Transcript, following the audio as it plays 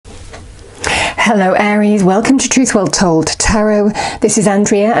Hello Aries, welcome to Truth Well Told Tarot. This is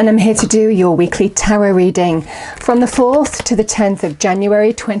Andrea and I'm here to do your weekly tarot reading from the 4th to the 10th of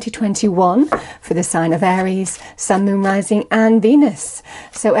January 2021 for the sign of Aries, Sun, Moon, Rising and Venus.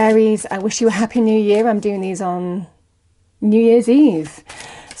 So Aries, I wish you a happy new year. I'm doing these on New Year's Eve.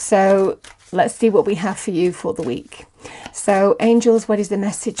 So let's see what we have for you for the week. So angels, what is the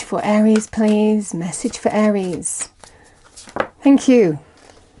message for Aries, please? Message for Aries. Thank you.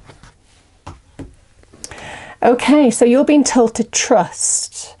 Okay, so you're being told to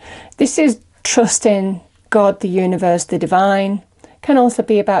trust. This is trusting God, the universe, the divine. Can also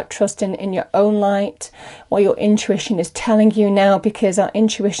be about trusting in your own light, what your intuition is telling you now, because our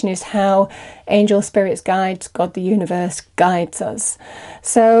intuition is how angel spirits guides, God, the universe guides us.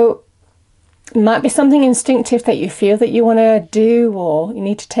 So it might be something instinctive that you feel that you want to do or you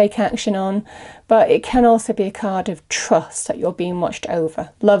need to take action on, but it can also be a card of trust that you're being watched over.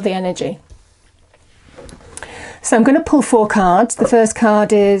 Lovely energy. So I'm going to pull 4 cards. The first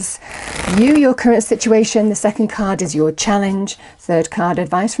card is you, your current situation. The second card is your challenge. Third card,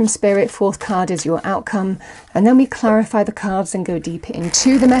 advice from spirit. Fourth card is your outcome. And then we clarify the cards and go deeper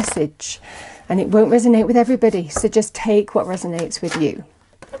into the message. And it won't resonate with everybody, so just take what resonates with you.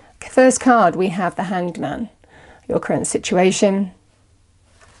 First card, we have the Hanged Man, your current situation.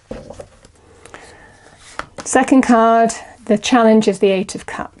 Second card, the challenge is the 8 of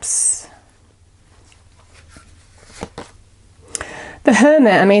Cups. The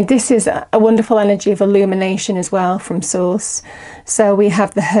Hermit, I mean, this is a wonderful energy of illumination as well from Source. So we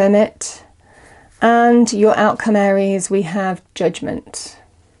have the Hermit, and your outcome, Aries, we have Judgment.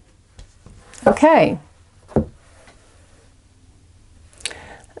 Okay.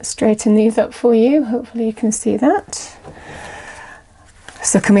 Let's straighten these up for you. Hopefully you can see that.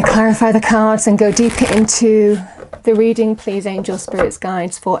 So can we clarify the cards and go deeper into the reading, please, angel spirits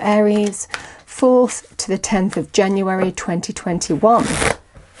guides for Aries, 4th to the 10th of January 2021.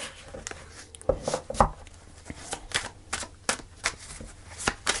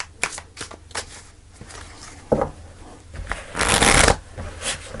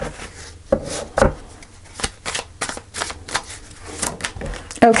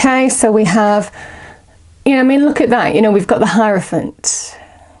 Okay, so we have, I mean, look at that. We've got the Hierophant,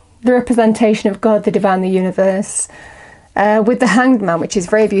 the representation of God, the divine, the universe, with the Hanged Man, which is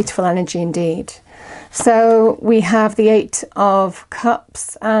very beautiful energy indeed. So we have the 8 of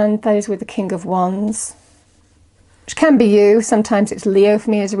Cups, and that is with the King of Wands, which can be you. Sometimes it's Leo for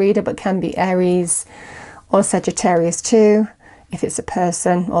me as a reader, but can be Aries or Sagittarius too, if it's a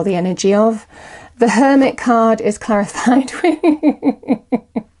person or the energy of. The Hermit card is clarified with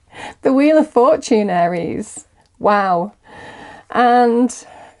the Wheel of Fortune, Aries. Wow. And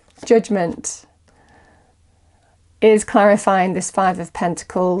Judgment is clarifying this 5 of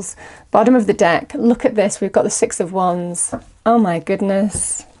Pentacles. Bottom of the deck, look at this. We've got the 6 of Wands. Oh my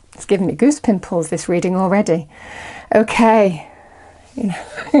goodness. It's giving me goose pimples, this reading already. Okay.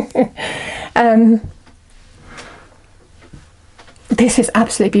 This is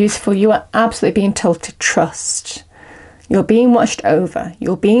absolutely beautiful. You are absolutely being told to trust. You're being watched over.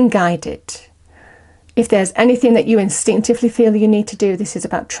 You're being guided. If there's anything that you instinctively feel you need to do, this is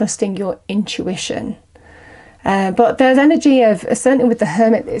about trusting your intuition. But there's energy of, certainly with the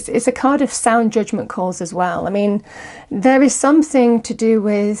Hermit, it's a card of sound judgment calls as well. I mean, there is something to do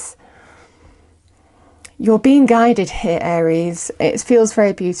with you're being guided here, Aries. It feels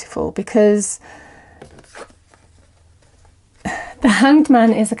very beautiful because the Hanged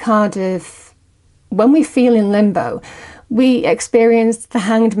Man is a card of when we feel in limbo. We experience the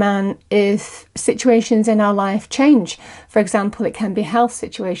Hanged Man if situations in our life change. For example, it can be health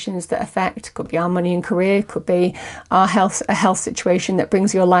situations that affect, could be our money and career, could be a health situation that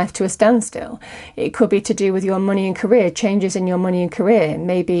brings your life to a standstill. It could be to do with your money and career, changes in your money and career,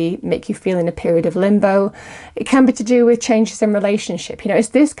 maybe make you feel in a period of limbo. It can be to do with changes in relationship. It's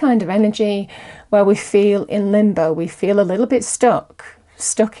this kind of energy where we feel in limbo, we feel a little bit stuck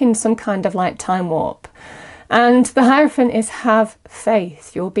in some kind of like time warp. And the Hierophant is have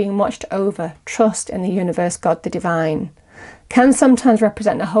faith. You're being watched over. Trust in the universe, God, the divine. Can sometimes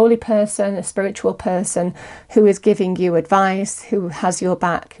represent a holy person, a spiritual person who is giving you advice, who has your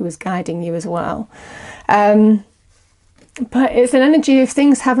back, who is guiding you as well. But it's an energy of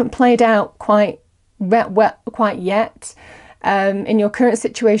things haven't played out quite yet. In your current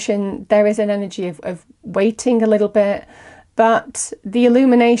situation, there is an energy of waiting a little bit, but the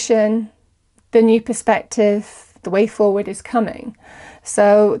illumination, the new perspective, the way forward is coming.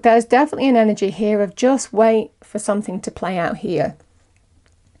 So there's definitely an energy here of just wait for something to play out here.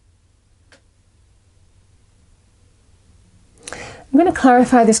 I'm going to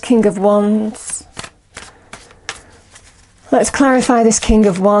clarify this King of Wands. Let's clarify this King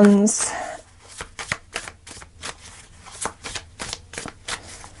of Wands.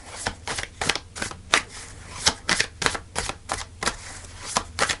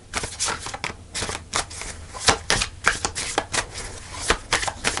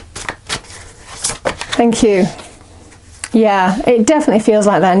 Thank you. Yeah, it definitely feels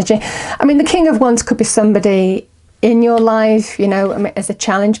like that energy. I mean, the King of Wands could be somebody in your life, you know, as a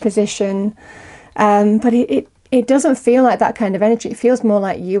challenge position. But it doesn't feel like that kind of energy. It feels more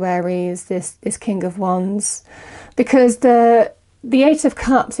like you, Aries, this King of Wands. Because the Eight of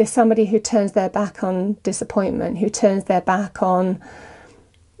Cups is somebody who turns their back on disappointment, who turns their back on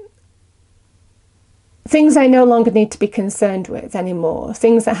things they no longer need to be concerned with anymore,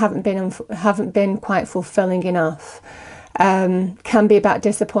 things that haven't been quite fulfilling enough. Can be about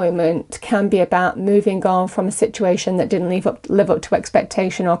disappointment, can be about moving on from a situation that didn't live up to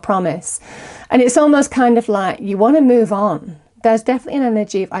expectation or promise. And it's almost kind of like you want to move on. There's definitely an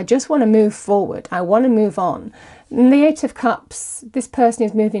energy of I just want to move forward, I want to move on. And the Eight of Cups, this person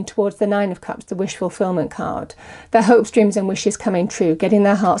is moving towards the Nine of Cups, the wish fulfillment card. Their hopes, dreams and wishes coming true, getting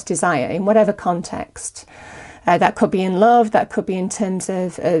their heart's desire in whatever context. That could be in love, that could be in terms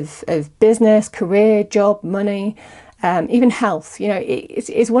of business, career, job, money, even health. You know,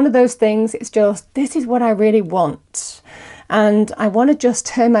 it's one of those things, it's just, this is what I really want. And I want to just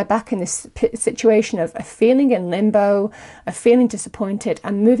turn my back in this situation of feeling in limbo, of feeling disappointed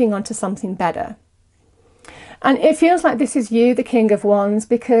and moving on to something better. And it feels like this is you, the King of Wands,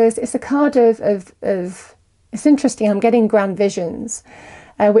 because it's a card of it's interesting, I'm getting grand visions,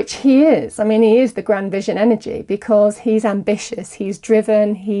 which he is. I mean, he is the grand vision energy because he's ambitious, he's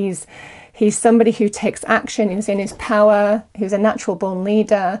driven, he's somebody who takes action, who's in his power, who's a natural born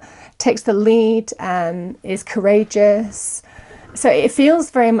leader, takes the lead, is courageous. So it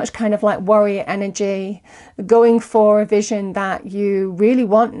feels very much kind of like warrior energy, going for a vision that you really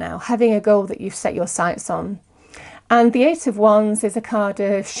want now, having a goal that you've set your sights on. And the Eight of Wands is a card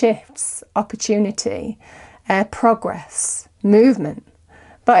of shifts, opportunity, progress, movement.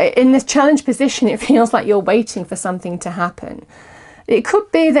 But in this challenge position, it feels like you're waiting for something to happen. It could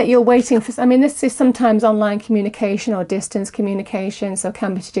be that you're waiting for, I mean, this is sometimes online communication or distance communication. So it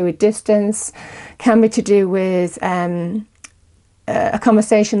can be to do with distance, can be to do with a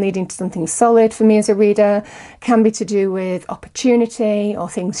conversation leading to something solid for me as a reader, can be to do with opportunity or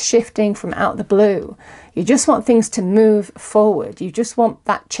things shifting from out the blue. You just want things to move forward. You just want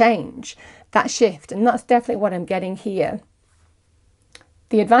that change, that shift. And that's definitely what I'm getting here.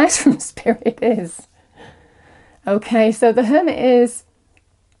 The advice from Spirit is, okay, so the Hermit is,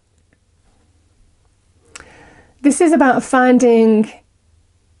 this is about finding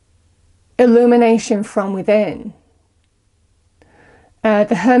illumination from within.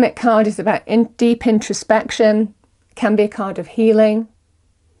 The Hermit card is about deep introspection, can be a card of healing.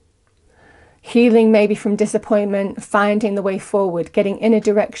 Healing maybe from disappointment, finding the way forward, getting in a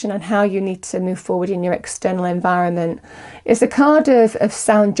direction on how you need to move forward in your external environment. It's a card of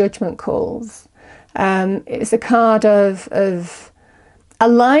sound judgment calls. It's a card of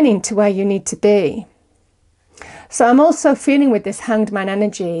aligning to where you need to be. So I'm also feeling with this Hanged Man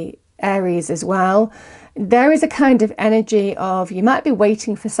energy, Aries, as well. There is a kind of energy of you might be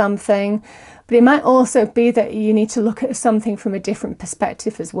waiting for something, but it might also be that you need to look at something from a different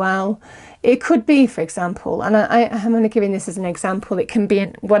perspective as well. It could be, for example, and I'm only giving this as an example, it can be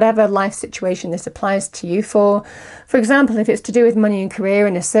in whatever life situation this applies to you for. For example, if it's to do with money and career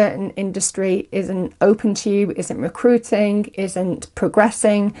and a certain industry isn't open to you, isn't recruiting, isn't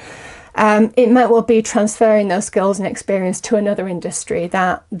progressing, it might well be transferring those skills and experience to another industry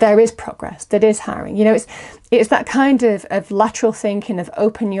that there is progress, that is hiring. You know, it's that kind of lateral thinking of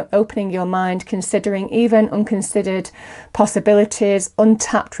opening your mind, considering even unconsidered possibilities,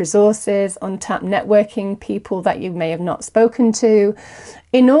 untapped resources, untapped networking, people that you may have not spoken to,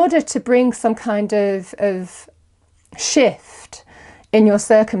 in order to bring some kind of shift in your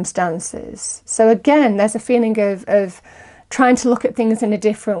circumstances. So again, there's a feeling of trying to look at things in a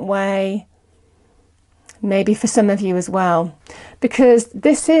different way, maybe for some of you as well, because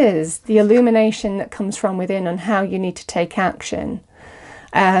this is the illumination that comes from within on how you need to take action,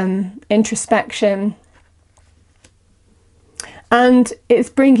 introspection, and it's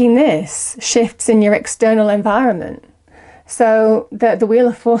bringing this shifts in your external environment. So the Wheel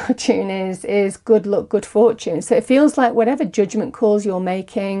of Fortune is good luck, good fortune. So it feels like whatever judgment calls you're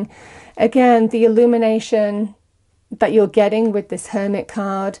making, again, the illumination that you're getting with this Hermit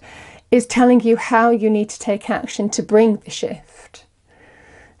card is telling you how you need to take action to bring the shift.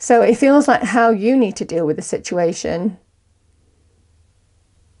 So it feels like how you need to deal with the situation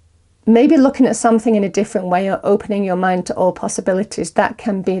maybe looking at something in a different way or opening your mind to all possibilities. That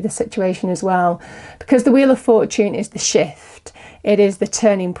can be the situation as well, because the Wheel of Fortune is the shift. It is the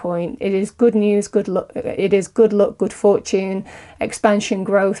turning point. It is good news, good luck. It is good luck, good fortune, expansion,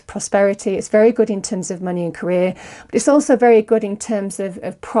 growth, prosperity. It's very good in terms of money and career, but it's also very good in terms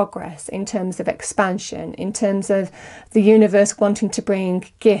of progress, in terms of expansion, in terms of the universe wanting to bring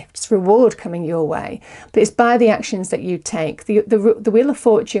gifts, reward coming your way. But it's by the actions that you take. The Wheel of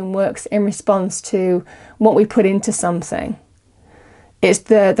Fortune works in response to what we put into something. It's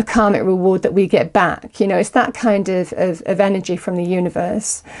the karmic reward that we get back. You know, it's that kind of energy from the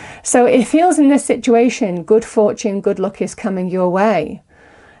universe. So it feels in this situation, good fortune, good luck is coming your way.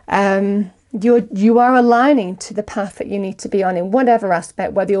 You are aligning to the path that you need to be on in whatever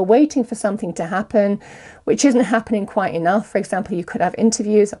aspect, whether you're waiting for something to happen, which isn't happening quite enough. For example, you could have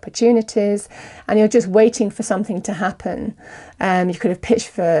interviews, opportunities, and you're just waiting for something to happen. You could have pitched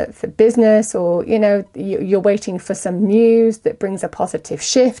for business, or, you know, you're waiting for some news that brings a positive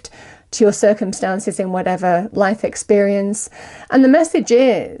shift to your circumstances in whatever life experience. And the message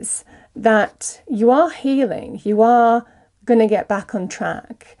is that you are healing. You are going to get back on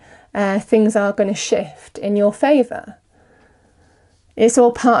track. Things are going to shift in your favour. It's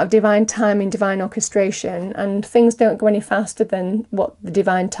all part of divine timing, divine orchestration, and things don't go any faster than what the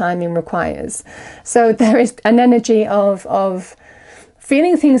divine timing requires. So there is an energy of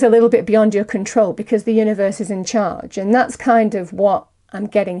feeling things a little bit beyond your control because the universe is in charge, and that's kind of what I'm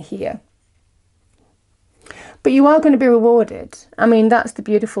getting here. But you are going to be rewarded. I mean, that's the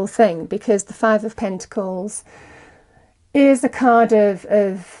beautiful thing, because the Five of Pentacles is a card of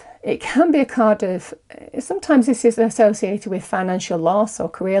it can be a card of, sometimes this is associated with financial loss or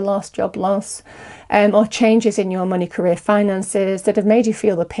career loss, job loss, or changes in your money, career, finances that have made you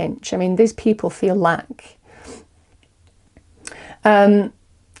feel the pinch. I mean, these people feel lack.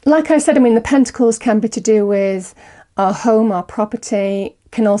 Like I said, I mean, the Pentacles can be to do with our home, our property,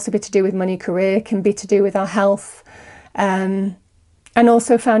 can also be to do with money, career, can be to do with our health, and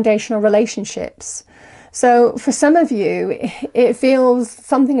also foundational relationships. So for some of you, it feels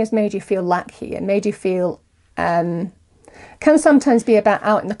something has made you feel lack here, made you feel, can sometimes be about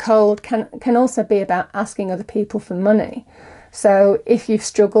out in the cold, can also be about asking other people for money. So if you've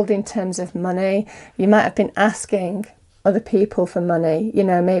struggled in terms of money, you might have been asking other people for money, you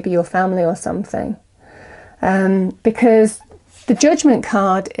know, maybe your family or something. Because the Judgment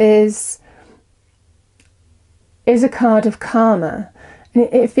card is a card of karma. And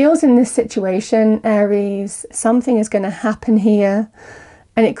it feels in this situation, Aries, something is going to happen here,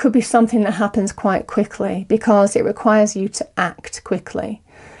 and it could be something that happens quite quickly because it requires you to act quickly.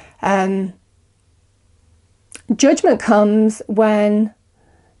 Judgment comes when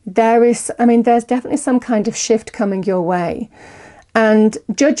there's definitely some kind of shift coming your way. And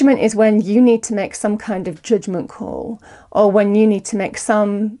judgment is when you need to make some kind of judgment call, or when you need to make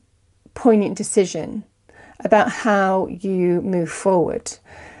some poignant decision about how you move forward.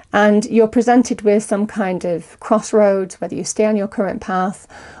 And you're presented with some kind of crossroads, whether you stay on your current path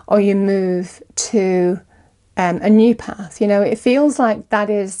or you move to a new path. You know, it feels like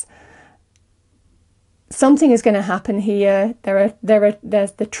there's something is going to happen here.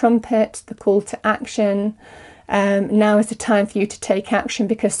 There's the trumpet, the call to action. Now is the time for you to take action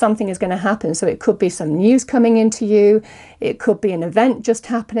because something is going to happen. So it could be some news coming into you. It could be an event just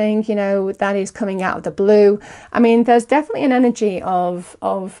happening, you know, that is coming out of the blue. I mean, there's definitely an energy of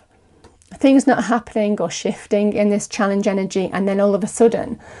things not happening or shifting in this challenge energy. And then all of a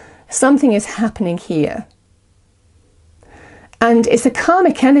sudden, something is happening here. And it's a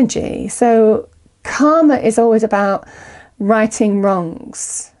karmic energy. So karma is always about righting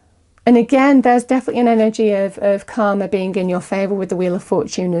wrongs. And again, there's definitely an energy of karma being in your favour with the Wheel of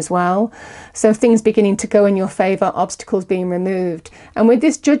Fortune as well. So things beginning to go in your favour, obstacles being removed. And with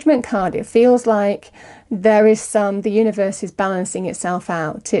this Judgment card, it feels like the universe is balancing itself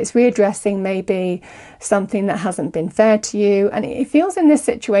out. It's readdressing maybe something that hasn't been fair to you. And it feels in this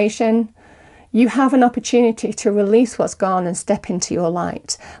situation, you have an opportunity to release what's gone and step into your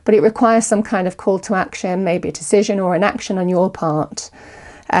light. But it requires some kind of call to action, maybe a decision or an action on your part.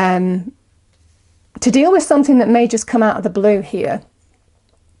 To deal with something that may just come out of the blue here,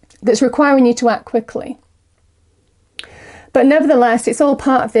 that's requiring you to act quickly. But nevertheless, it's all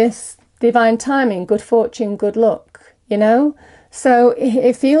part of this divine timing, good fortune, good luck, you know? So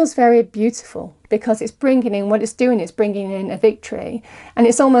it feels very beautiful because it's bringing in, what it's doing is bringing in a victory. And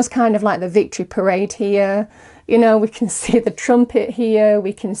it's almost kind of like the victory parade here. You know, we can see the trumpet here,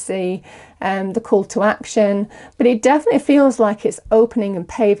 we can see the call to action, but it definitely feels like it's opening and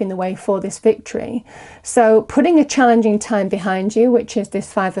paving the way for this victory. So putting a challenging time behind you, which is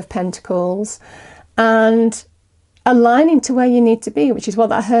this 5 of Pentacles, and aligning to where you need to be, which is what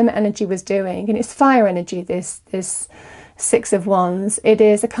that Hermit energy was doing. And it's fire energy, this 6 of Wands. It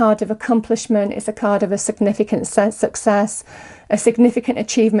is a card of accomplishment. It's a card of a significant success, a significant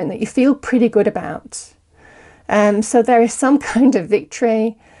achievement that you feel pretty good about. So there is some kind of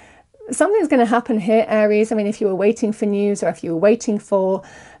victory. Something's going to happen here, Aries. I mean, if you were waiting for news, or if you were waiting for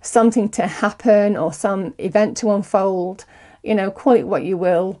something to happen or some event to unfold, you know, call it what you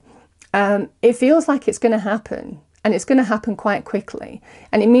will, it feels like it's going to happen. And it's going to happen quite quickly.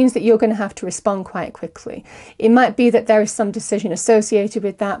 And it means that you're going to have to respond quite quickly. It might be that there is some decision associated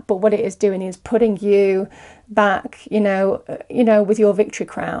with that, but what it is doing is putting you back, you know, with your victory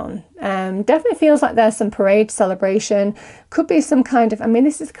crown. Definitely feels like there's some parade, celebration. Could be some kind of, I mean,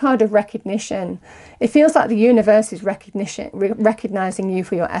 this is a card of recognition. It feels like the universe is recognizing you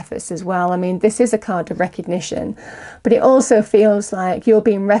for your efforts as well. I mean, this is a card of recognition, but it also feels like you're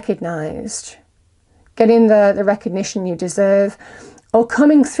being recognized, getting the recognition you deserve, or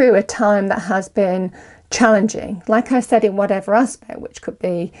coming through a time that has been challenging, like I said, in whatever aspect, which could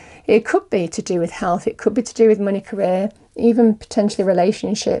be, it could be to do with health, it could be to do with money, career, even potentially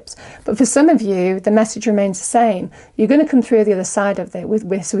relationships. But for some of you, the message remains the same. You're going to come through the other side of it with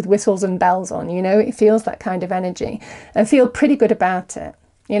whistles and bells on, you know, it feels that kind of energy, and feel pretty good about it.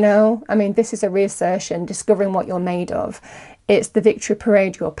 You know, I mean, this is a reassertion, discovering what you're made of. It's the victory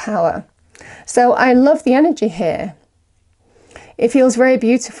parade, your power. So I love the energy here. It feels very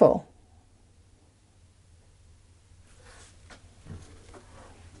beautiful.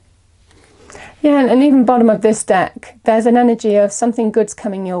 Yeah, and even bottom of this deck, there's an energy of something good's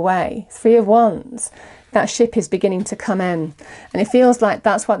coming your way. 3 of Wands. That ship is beginning to come in. And it feels like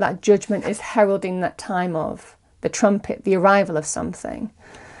that's what that judgment is heralding that time of. The trumpet, the arrival of something.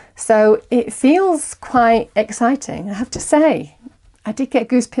 So it feels quite exciting, I have to say. I did get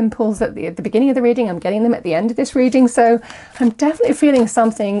goose pimples at the beginning of the reading. I'm getting them at the end of this reading. So I'm definitely feeling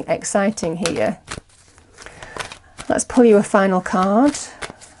something exciting here. Let's pull you a final card.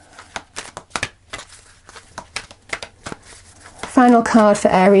 Final card for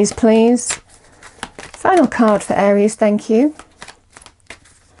Aries, please. Final card for Aries, thank you.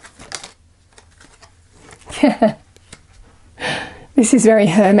 Yeah. This is very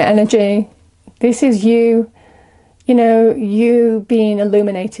Hermit energy. This is you. You know, you being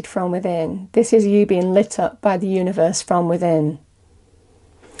illuminated from within. This is you being lit up by the universe from within.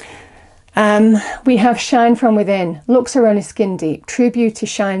 We have shine from within. Looks are only skin deep. True beauty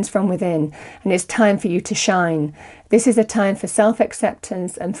shines from within. And it's time for you to shine. This is a time for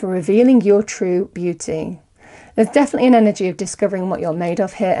self-acceptance and for revealing your true beauty. There's definitely an energy of discovering what you're made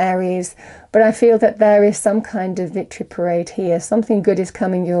of here, Aries. But I feel that there is some kind of victory parade here. Something good is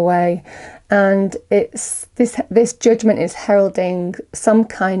coming your way. And it's this judgment is heralding some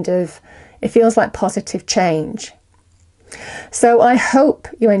kind of, it feels like positive change. So I hope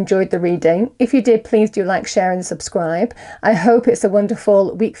you enjoyed the reading. If you did, please do like, share and subscribe. I hope it's a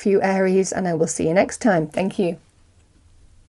wonderful week for you, Aries, and I will see you next time. Thank you.